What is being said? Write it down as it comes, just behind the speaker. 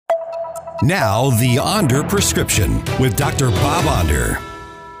Now, the Onder prescription with Dr. Bob Onder.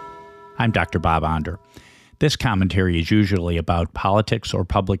 I'm Dr. Bob Onder. This commentary is usually about politics or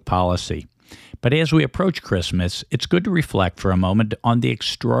public policy. But as we approach Christmas, it's good to reflect for a moment on the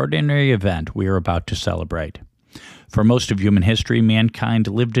extraordinary event we are about to celebrate. For most of human history, mankind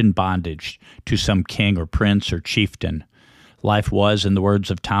lived in bondage to some king or prince or chieftain. Life was, in the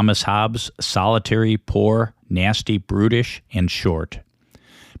words of Thomas Hobbes, solitary, poor, nasty, brutish, and short.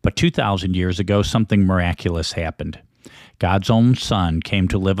 But 2,000 years ago, something miraculous happened. God's own Son came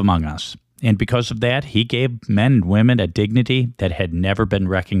to live among us. And because of that, he gave men and women a dignity that had never been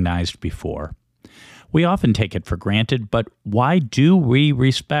recognized before. We often take it for granted, but why do we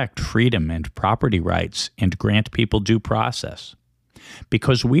respect freedom and property rights and grant people due process?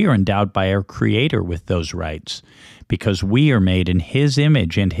 Because we are endowed by our Creator with those rights. Because we are made in His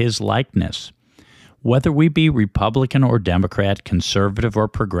image and His likeness. Whether we be Republican or Democrat, conservative or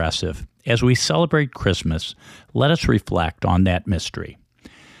progressive, as we celebrate Christmas, let us reflect on that mystery.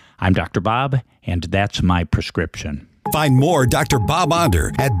 I'm Dr. Bob, and that's my prescription. Find more Dr. Bob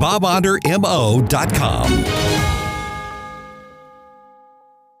Onder at bobondermo.com.